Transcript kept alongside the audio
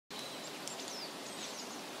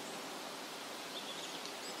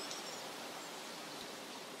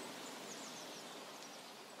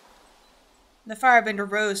The firebender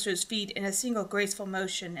rose to his feet in a single graceful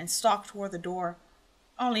motion and stalked toward the door,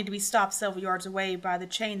 only to be stopped several yards away by the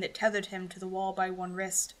chain that tethered him to the wall by one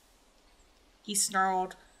wrist. He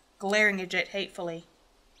snarled, glaring at Jet hatefully.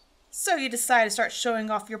 "So you decided to start showing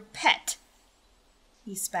off your pet?"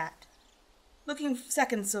 He spat, looking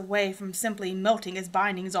seconds away from simply melting his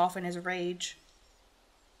bindings off in his rage.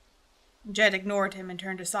 Jet ignored him and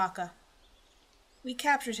turned to Sokka. "We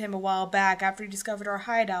captured him a while back after he discovered our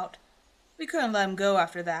hideout. We couldn't let him go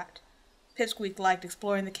after that. Pipsqueak liked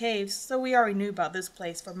exploring the caves, so we already knew about this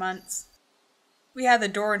place for months. We had the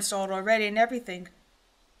door installed already and everything.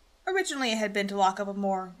 Originally it had been to lock up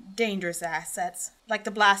more dangerous assets, like the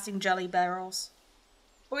blasting jelly barrels.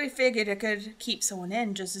 But we figured it could keep someone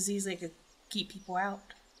in just as easily as it could keep people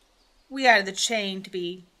out. We added the chain to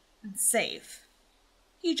be safe."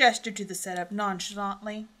 He gestured to the setup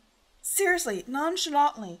nonchalantly. Seriously,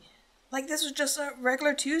 nonchalantly. Like this was just a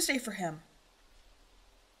regular Tuesday for him.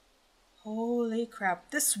 Holy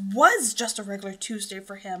crap, this was just a regular Tuesday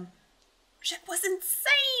for him. Jet was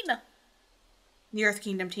insane! The Earth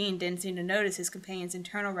Kingdom teen didn't seem to notice his companion's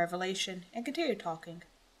internal revelation and continued talking.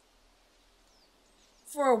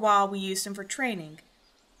 "For a while we used him for training."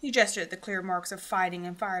 He gestured at the clear marks of fighting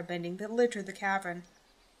and firebending that littered the cavern.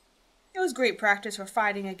 It was great practice for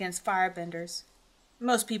fighting against firebenders.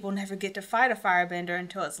 Most people never get to fight a firebender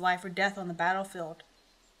until it's life or death on the battlefield.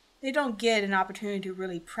 They don't get an opportunity to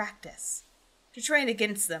really practice, to train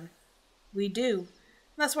against them. We do.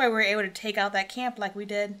 That's why we were able to take out that camp like we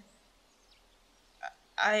did.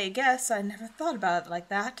 I guess I never thought about it like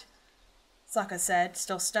that," Sokka said,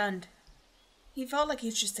 still stunned. He felt like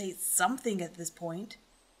he should say something at this point.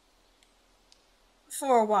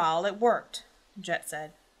 "For a while, it worked," Jet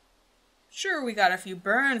said. "Sure, we got a few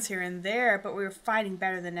burns here and there, but we were fighting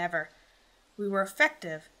better than ever. We were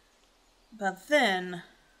effective. But then..."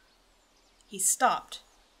 He stopped.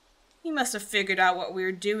 He must have figured out what we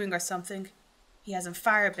were doing or something. He hasn't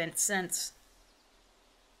firebent since.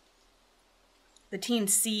 The teen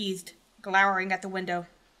seethed, glowering at the window.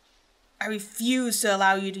 "I refuse to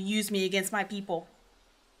allow you to use me against my people."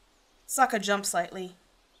 Sokka jumped slightly,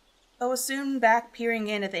 but was soon back peering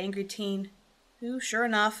in at the angry teen, who, sure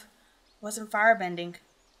enough, wasn't firebending.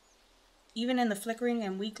 Even in the flickering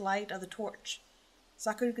and weak light of the torch,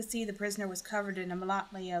 Sokka could see the prisoner was covered in a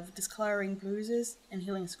monotony of discoloring bruises and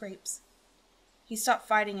healing scrapes. He stopped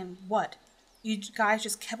fighting and what? You guys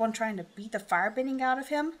just kept on trying to beat the firebending out of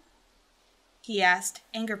him? He asked,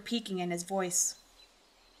 anger peaking in his voice.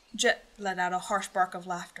 Jet let out a harsh bark of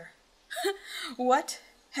laughter. "What?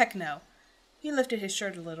 Heck no." He lifted his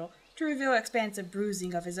shirt a little to reveal expansive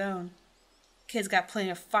bruising of his own. Kid's got plenty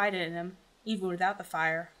of fight in him, even without the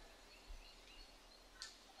fire.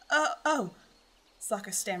 Oh,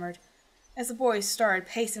 Sokka stammered, as the boy started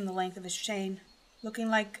pacing the length of his chain, looking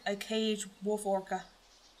like a caged wolf orca.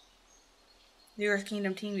 The Earth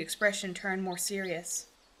Kingdom team's expression turned more serious.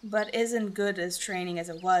 "But isn't good as training as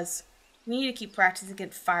it was. We need to keep practicing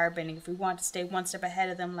against firebending if we want to stay one step ahead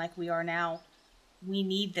of them like we are now. We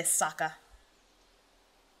need this, Sokka."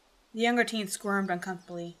 The younger teen squirmed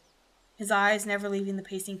uncomfortably, his eyes never leaving the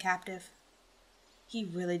pacing captive. He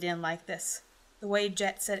really didn't like this. The way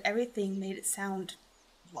Jet said everything made it sound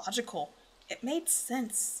logical. It made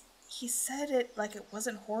sense. He said it like it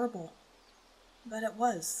wasn't horrible. But it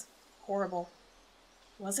was horrible.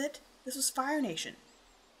 Was it? This was Fire Nation.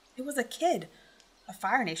 It was a kid. A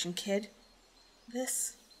Fire Nation kid.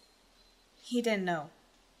 This... He didn't know.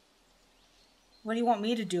 "What do you want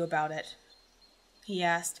me to do about it?" he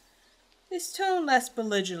asked, his tone less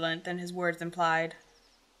belligerent than his words implied.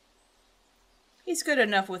 "He's good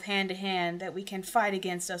enough with hand-to-hand that we can fight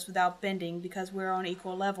against us without bending because we're on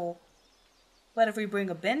equal level. But if we bring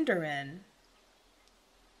a bender in,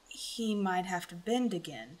 he might have to bend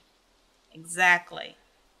again." "Exactly."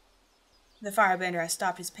 The firebender had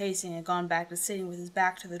stopped his pacing and gone back to sitting with his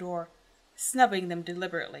back to the door, snubbing them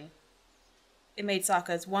deliberately. It made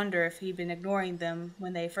Sokka wonder if he'd been ignoring them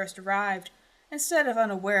when they first arrived, instead of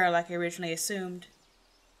unaware like he originally assumed.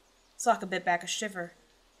 Sokka bit back a shiver.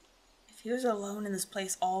 If he was alone in this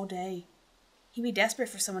place all day, he'd be desperate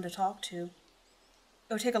for someone to talk to.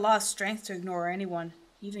 It would take a lot of strength to ignore anyone,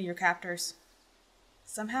 even your captors.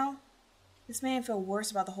 Somehow, this made him feel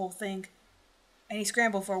worse about the whole thing, and he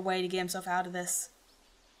scrambled for a way to get himself out of this.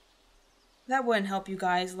 "That wouldn't help you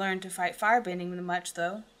guys learn to fight firebending much,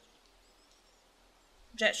 though."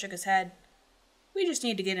 Jet shook his head. "We just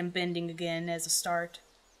need to get him bending again as a start.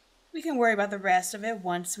 We can worry about the rest of it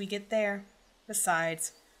once we get there.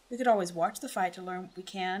 Besides, we could always watch the fight to learn what we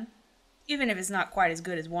can, even if it's not quite as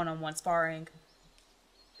good as one-on-one sparring.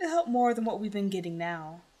 It'll help more than what we've been getting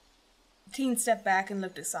now." The teen stepped back and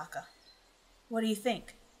looked at Sokka. What do you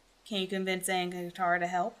think? Can you convince Aang and Katara to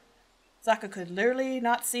help? Sokka could literally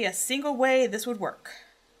not see a single way this would work.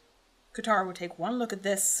 Katara would take one look at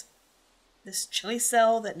this chilly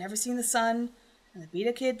cell that never seen the sun, and the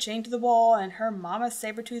beta kid chained to the wall, and her mama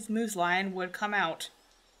saber-toothed moose lion would come out.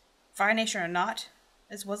 Fire Nation or not,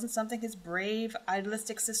 this wasn't something his brave,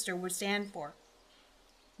 idealistic sister would stand for.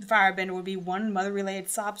 The firebender would be one mother-related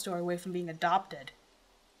sob story away from being adopted.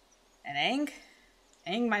 And Aang?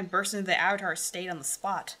 Aang might burst into the Avatar state on the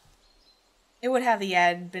spot. It would have the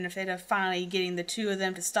added benefit of finally getting the two of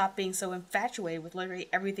them to stop being so infatuated with literally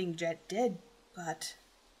everything Jet did, but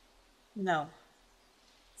no.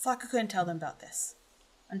 Sokka couldn't tell them about this,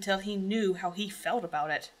 until he knew how he felt about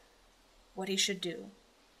it, what he should do.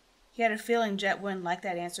 He had a feeling Jet wouldn't like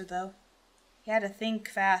that answer, though. He had to think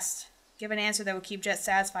fast, give an answer that would keep Jet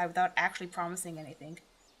satisfied without actually promising anything.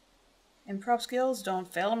 Improv skills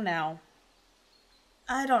don't fail him now.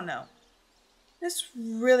 I don't know. This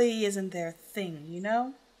really isn't their thing, you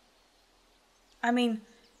know? I mean,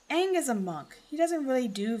 Aang is a monk. He doesn't really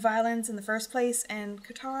do violence in the first place, and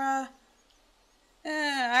Katara...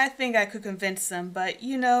 I think I could convince them, but,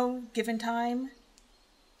 you know, given time.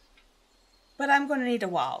 But I'm going to need a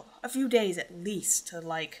while, a few days at least,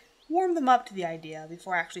 to, warm them up to the idea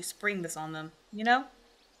before I actually spring this on them, you know?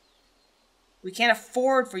 We can't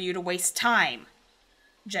afford for you to waste time,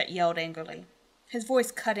 Jet yelled angrily, his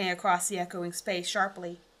voice cutting across the echoing space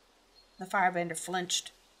sharply. The firebender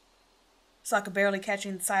flinched, Sokka barely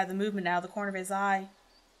catching the side of the movement out of the corner of his eye.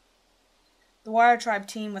 The Water Tribe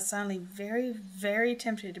team was suddenly very, very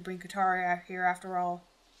tempted to bring Katara out here after all.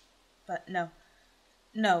 But no.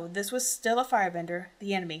 No, this was still a firebender,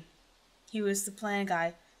 the enemy. He was the plan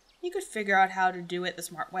guy. He could figure out how to do it the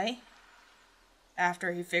smart way.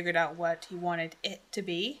 After he figured out what he wanted it to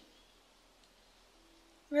be.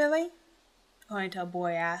 Really? The ponytail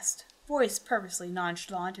boy asked, voice purposely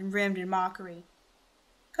nonchalant and rimmed in mockery.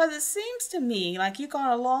 'Cause it seems to me like you've gone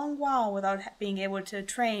a long while without being able to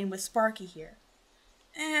train with Sparky here.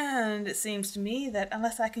 And it seems to me that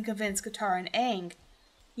unless I can convince Katara and Aang,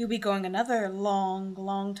 you'll be going another long,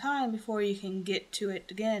 long time before you can get to it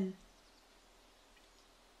again.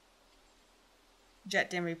 Jet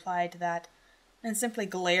didn't reply to that, and simply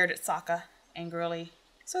glared at Sokka angrily,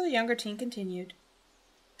 so the younger teen continued.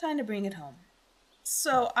 Time to bring it home.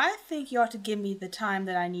 So I think you ought to give me the time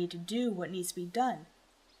that I need to do what needs to be done.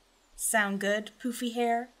 Sound good, poofy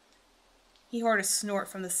hair? He heard a snort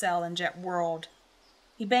from the cell and Jet whirled.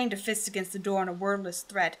 He banged a fist against the door in a wordless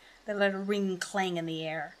threat that let a ringing clang in the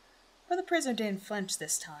air. But the prisoner didn't flinch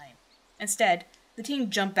this time. Instead, the teen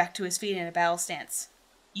jumped back to his feet in a battle stance.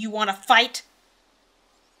 You want to fight?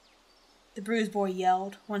 The bruised boy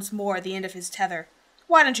yelled, once more at the end of his tether.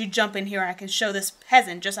 Why don't you jump in here and I can show this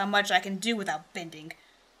peasant just how much I can do without bending?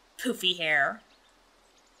 Poofy hair.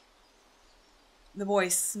 The boy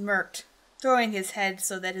smirked, throwing his head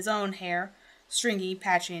so that his own hair, stringy,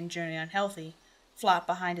 patchy, and generally unhealthy, flopped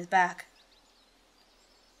behind his back.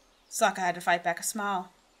 Sokka had to fight back a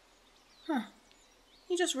smile.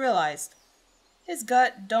 He just realized. His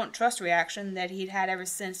gut don't trust reaction that he'd had ever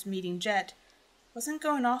since meeting Jet wasn't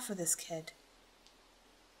going off for this kid.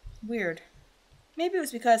 Weird. Maybe it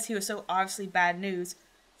was because he was so obviously bad news,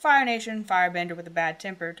 Fire Nation, firebender with a bad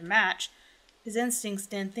temper to match, his instincts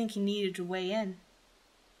didn't think he needed to weigh in.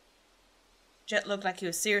 Jet looked like he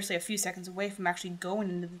was seriously a few seconds away from actually going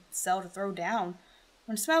into the cell to throw down,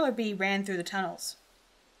 when Smellerbee ran through the tunnels.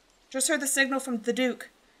 Just heard the signal from the Duke.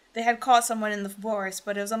 They had caught someone in the forest,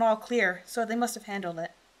 but it was all clear, so they must have handled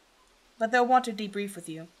it. But they'll want to debrief with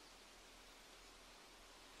you.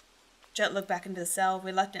 Jet looked back into the cell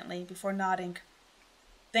reluctantly before nodding.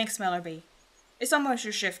 Thanks, Smellerbee. It's almost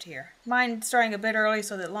your shift here. Mind starting a bit early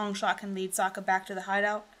so that Longshot can lead Sokka back to the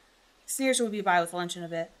hideout? Sneers will be by with lunch in a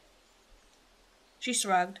bit. She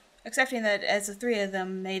shrugged, accepting that as the three of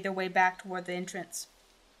them made their way back toward the entrance.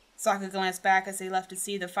 Sokka glanced back as they left to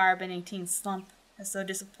see the firebending teen slump, as though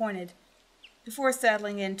disappointed, before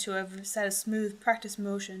settling into a set of smooth, practiced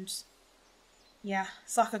motions. Yeah,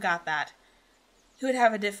 Sokka got that. He would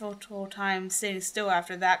have a difficult time sitting still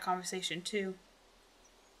after that conversation, too.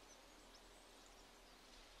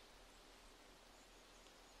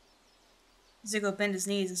 Zuko bent his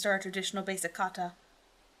knees and started a traditional basic kata,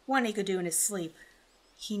 one he could do in his sleep.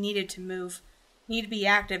 He needed to move, needed to be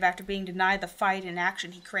active after being denied the fight and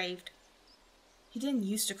action he craved. He didn't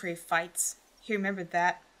used to crave fights. He remembered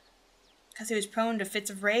that. Because he was prone to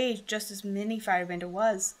fits of rage just as many firebender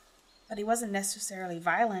was, but he wasn't necessarily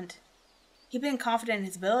violent. He'd been confident in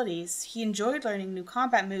his abilities. He enjoyed learning new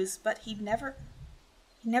combat moves, but he never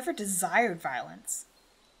desired violence.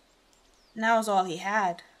 And that was all he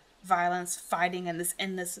had. Violence, fighting, and this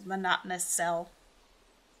endless, monotonous cell.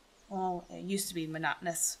 Well, it used to be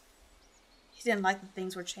monotonous. He didn't like that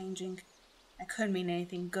things were changing. That couldn't mean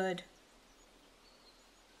anything good.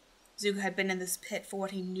 Zuko had been in this pit for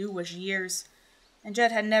what he knew was years, and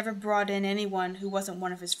Jet had never brought in anyone who wasn't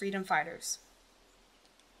one of his freedom fighters.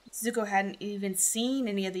 Zuko hadn't even seen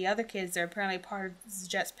any of the other kids that are apparently part of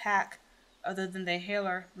Jet's pack, other than the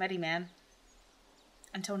healer, Mediman.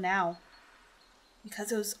 Until now.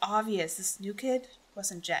 Because it was obvious this new kid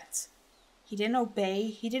wasn't Jet's. He didn't obey,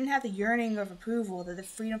 he didn't have the yearning of approval that the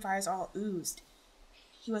freedom fighters all oozed.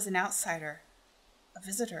 He was an outsider. A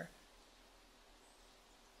visitor.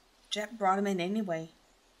 Jet brought him in anyway.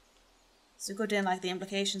 Zuko didn't like the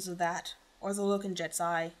implications of that, or the look in Jet's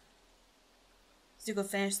eye. Zuko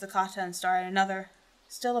finished the kata and started another,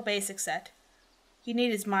 still a basic set. He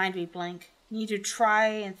needed his mind to be blank. He needed to try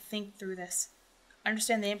and think through this.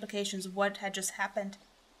 Understand the implications of what had just happened.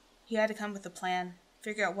 He had to come with a plan,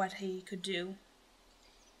 figure out what he could do.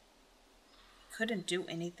 He couldn't do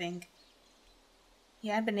anything. He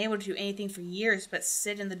hadn't been able to do anything for years but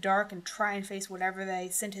sit in the dark and try and face whatever they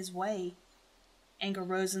sent his way. Anger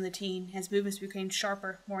rose in the teen, his movements became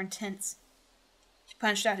sharper, more intense. He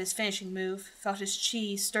punched out his finishing move, felt his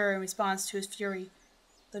chi stir in response to his fury.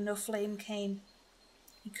 Though no flame came,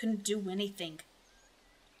 he couldn't do anything.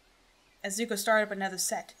 As Zuko started up another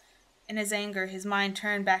set, in his anger, his mind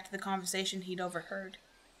turned back to the conversation he'd overheard.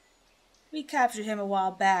 We captured him a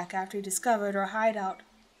while back after he discovered our hideout.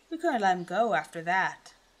 We couldn't let him go after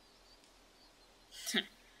that.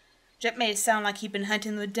 Jet made it sound like he'd been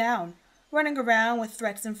hunting them down, running around with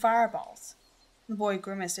threats and fireballs. The boy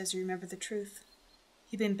grimaced as he remembered the truth.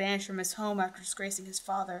 He'd been banished from his home after disgracing his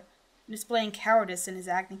father and displaying cowardice in his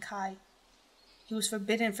Agni Kai. He was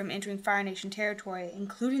forbidden from entering Fire Nation territory,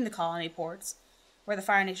 including the colony ports, where the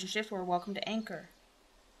Fire Nation ships were welcome to anchor.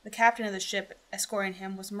 The captain of the ship escorting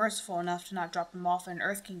him was merciful enough to not drop him off in an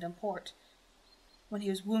Earth Kingdom port, when he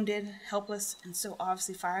was wounded, helpless, and so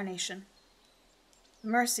obviously Fire Nation.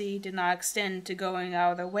 Mercy did not extend to going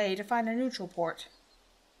out of their way to find a neutral port.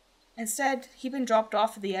 Instead, he'd been dropped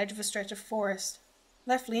off at the edge of a stretch of forest,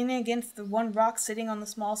 left leaning against the one rock sitting on the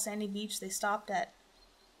small sandy beach they stopped at.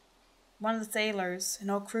 One of the sailors,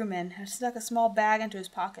 an old crewman, had stuck a small bag into his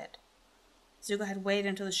pocket. Zuko had waited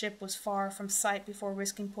until the ship was far from sight before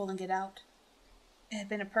risking pulling it out. It had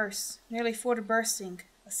been a purse, nearly full to bursting,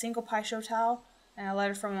 a single Paisho towel, and a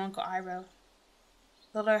letter from Uncle Iroh.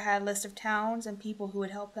 The letter had a list of towns and people who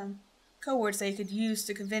would help him, codewords they could use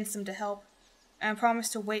to convince him to help, and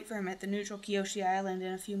promised to wait for him at the neutral Kyoshi Island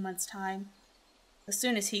in a few months' time, as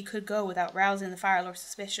soon as he could go without rousing the Fire Lord's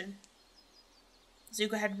suspicion.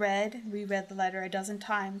 Zuko had read and reread the letter a dozen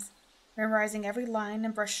times, memorizing every line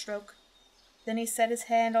and brushstroke. Then he set his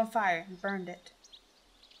hand on fire and burned it.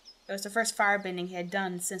 It was the first firebending he had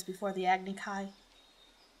done since before the Agni Kai.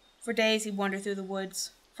 For days he wandered through the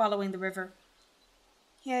woods, following the river.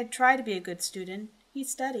 He had tried to be a good student. He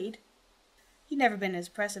studied. He'd never been as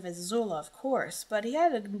impressive as Azula, of course, but he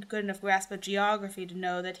had a good enough grasp of geography to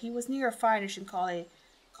know that he was near a Fire Nation colony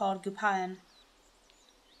called Gupayan.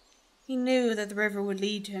 He knew that the river would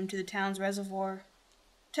lead him to the town's reservoir.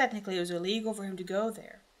 Technically, it was illegal for him to go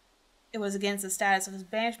there. It was against the status of his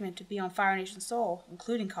banishment to be on Fire Nation soil,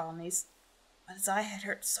 including colonies. But his eye had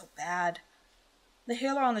hurt so bad. The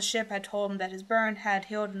healer on the ship had told him that his burn had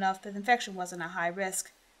healed enough that infection wasn't a high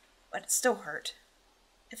risk, but it still hurt.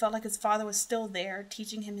 It felt like his father was still there,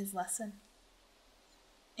 teaching him his lesson.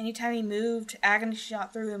 Anytime he moved, agony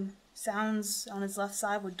shot through him. Sounds on his left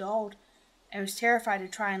side were dulled, and he was terrified to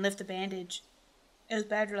try and lift the bandage. It was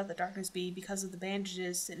better to let the darkness be because of the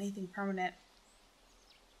bandages than anything permanent.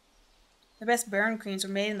 The best burn creams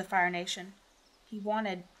were made in the Fire Nation. He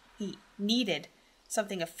needed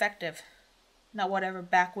something effective, not whatever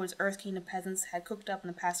backwoods Earth Kingdom peasants had cooked up in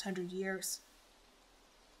the past 100 years.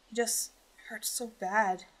 He just hurt so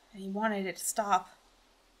bad, and he wanted it to stop.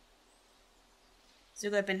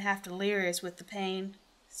 Zuko had been half delirious with the pain,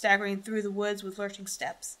 staggering through the woods with lurching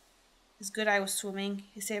steps. His good eye was swimming,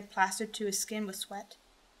 his hair plastered to his skin with sweat.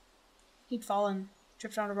 He'd fallen,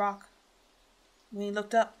 tripped on a rock. When he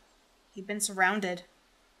looked up, he'd been surrounded.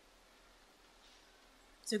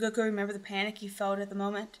 Zuko could remember the panic he felt at the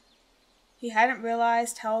moment. He hadn't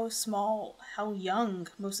realized how small, how young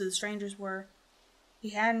most of the strangers were. He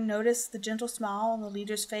hadn't noticed the gentle smile on the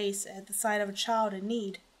leader's face at the sight of a child in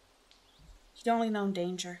need. He'd only known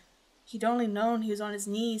danger. He'd only known he was on his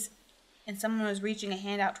knees and someone was reaching a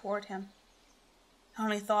hand out toward him. The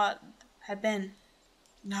only thought had been,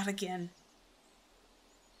 not again.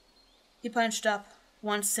 He punched up,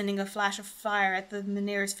 once sending a flash of fire at the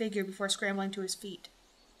nearest figure before scrambling to his feet.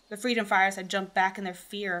 The freedom fighters had jumped back in their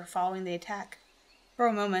fear following the attack. For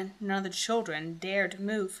a moment, none of the children dared to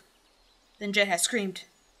move. Then Jet had screamed,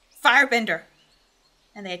 "Firebender!"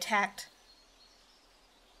 and they attacked.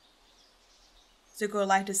 Zuko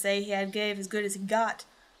liked to say he had gave as good as he got,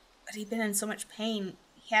 but he'd been in so much pain,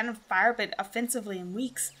 he hadn't firebent offensively in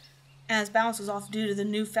weeks, and his balance was off due to the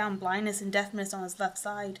newfound blindness and deafness on his left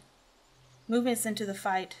side. Movements into the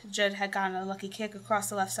fight, Jed had gotten a lucky kick across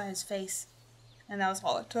the left side of his face, and that was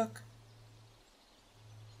all it took.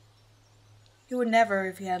 He would never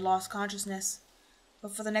if he had lost consciousness,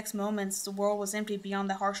 but for the next moments the world was empty beyond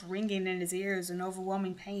the harsh ringing in his ears and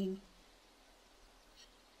overwhelming pain.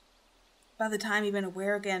 By the time he'd been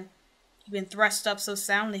aware again, he'd been thrust up so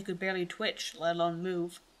soundly he could barely twitch, let alone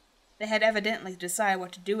move. They had evidently decided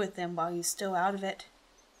what to do with him while he was still out of it,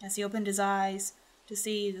 as he opened his eyes to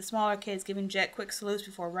see the smaller kids giving Jet quick salutes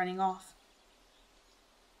before running off.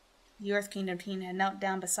 The Earth Kingdom team had knelt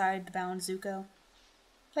down beside the bound Zuko,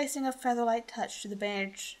 placing a feather-light touch to the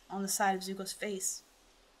bandage on the side of Zuko's face.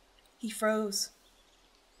 He froze,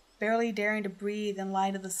 barely daring to breathe in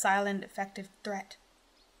light of the silent, effective threat.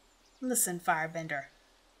 "Listen, Firebender,"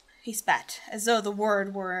 he spat, as though the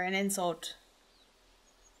word were an insult.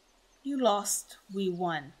 "You lost, we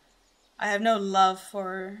won. I have no love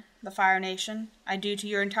for the Fire Nation. I'd do to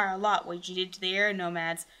your entire lot what you did to the Air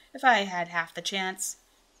Nomads if I had half the chance.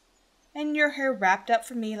 And you're here wrapped up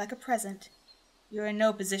for me like a present. You're in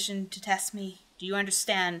no position to test me. Do you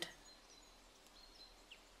understand?"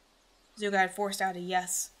 Zuko had forced out a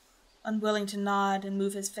yes, unwilling to nod and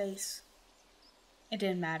move his face. It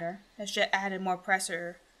didn't matter, as Jet added more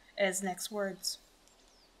pressure at his next words.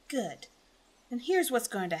 "Good. Then here's what's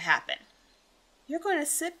going to happen. You're going to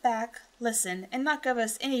sit back, listen, and not give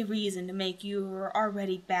us any reason to make your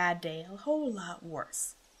already bad day a whole lot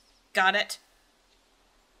worse. Got it?"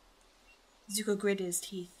 Zuko gritted his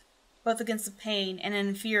teeth, both against the pain and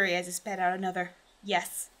in fury as he spat out another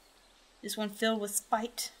yes, this one filled with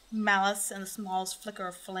spite, malice, and the smallest flicker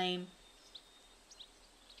of flame.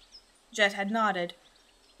 Jet had nodded,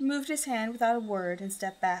 moved his hand without a word, and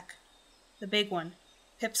stepped back. The big one,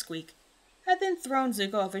 Pipsqueak, had then thrown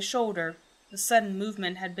Zuko over his shoulder. The sudden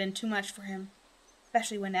movement had been too much for him,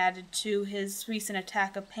 especially when added to his recent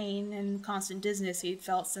attack of pain and constant dizziness he had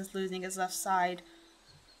felt since losing his left side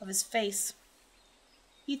of his face.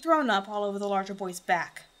 He'd thrown up all over the larger boy's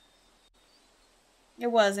back. It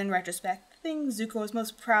was, in retrospect, the thing Zuko was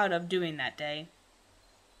most proud of doing that day.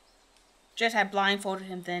 Jet had blindfolded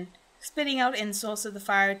him then, spitting out insults that the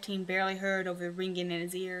fire team barely heard over the ringing in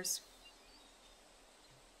his ears.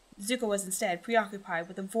 Zuko was instead preoccupied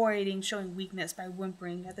with avoiding showing weakness by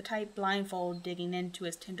whimpering at the tight blindfold digging into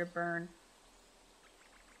his tender burn.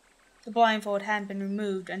 The blindfold hadn't been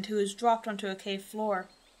removed until it was dropped onto a cave floor.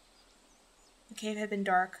 The cave had been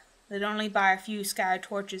dark, lit only by a few scattered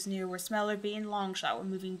torches near where Smellerby and Longshot were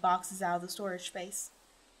moving boxes out of the storage space.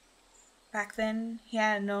 Back then, he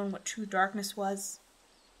hadn't known what true darkness was.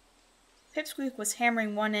 Pipsqueak was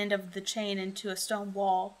hammering one end of the chain into a stone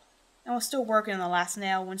wall, and was still working on the last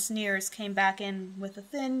nail when Sneers came back in with a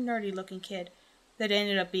thin, nerdy-looking kid that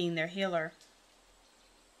ended up being their healer.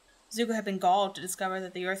 Zuko had been galled to discover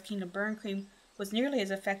that the Earth Kingdom burn cream was nearly as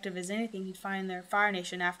effective as anything he'd find in their Fire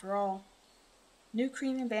Nation after all. New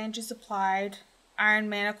cream and bandages applied, iron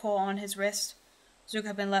manacle on his wrist, Zuko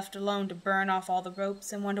had been left alone to burn off all the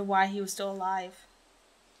ropes and wonder why he was still alive.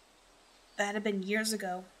 That had been years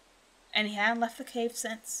ago, and he hadn't left the cave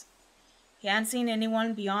since. He hadn't seen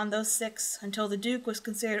anyone beyond those 6 until the Duke was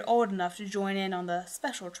considered old enough to join in on the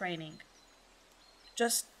special training.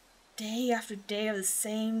 Just day after day of the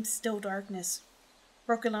same still darkness,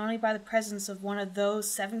 broken only by the presence of one of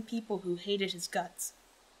those 7 people who hated his guts.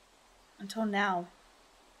 Until now,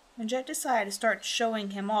 when Jet decided to start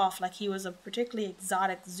showing him off like he was a particularly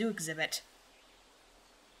exotic zoo exhibit.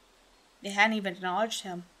 They hadn't even acknowledged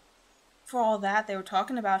him. For all that they were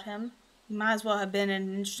talking about him, he might as well have been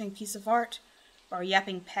an interesting piece of art, or a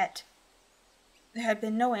yapping pet. There had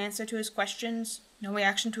been no answer to his questions, no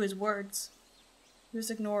reaction to his words. He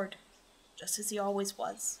was ignored, just as he always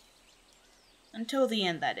was. Until the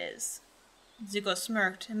end, that is. Zuko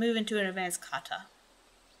smirked and moved into an advanced kata.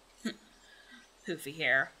 "Poofy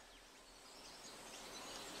hair.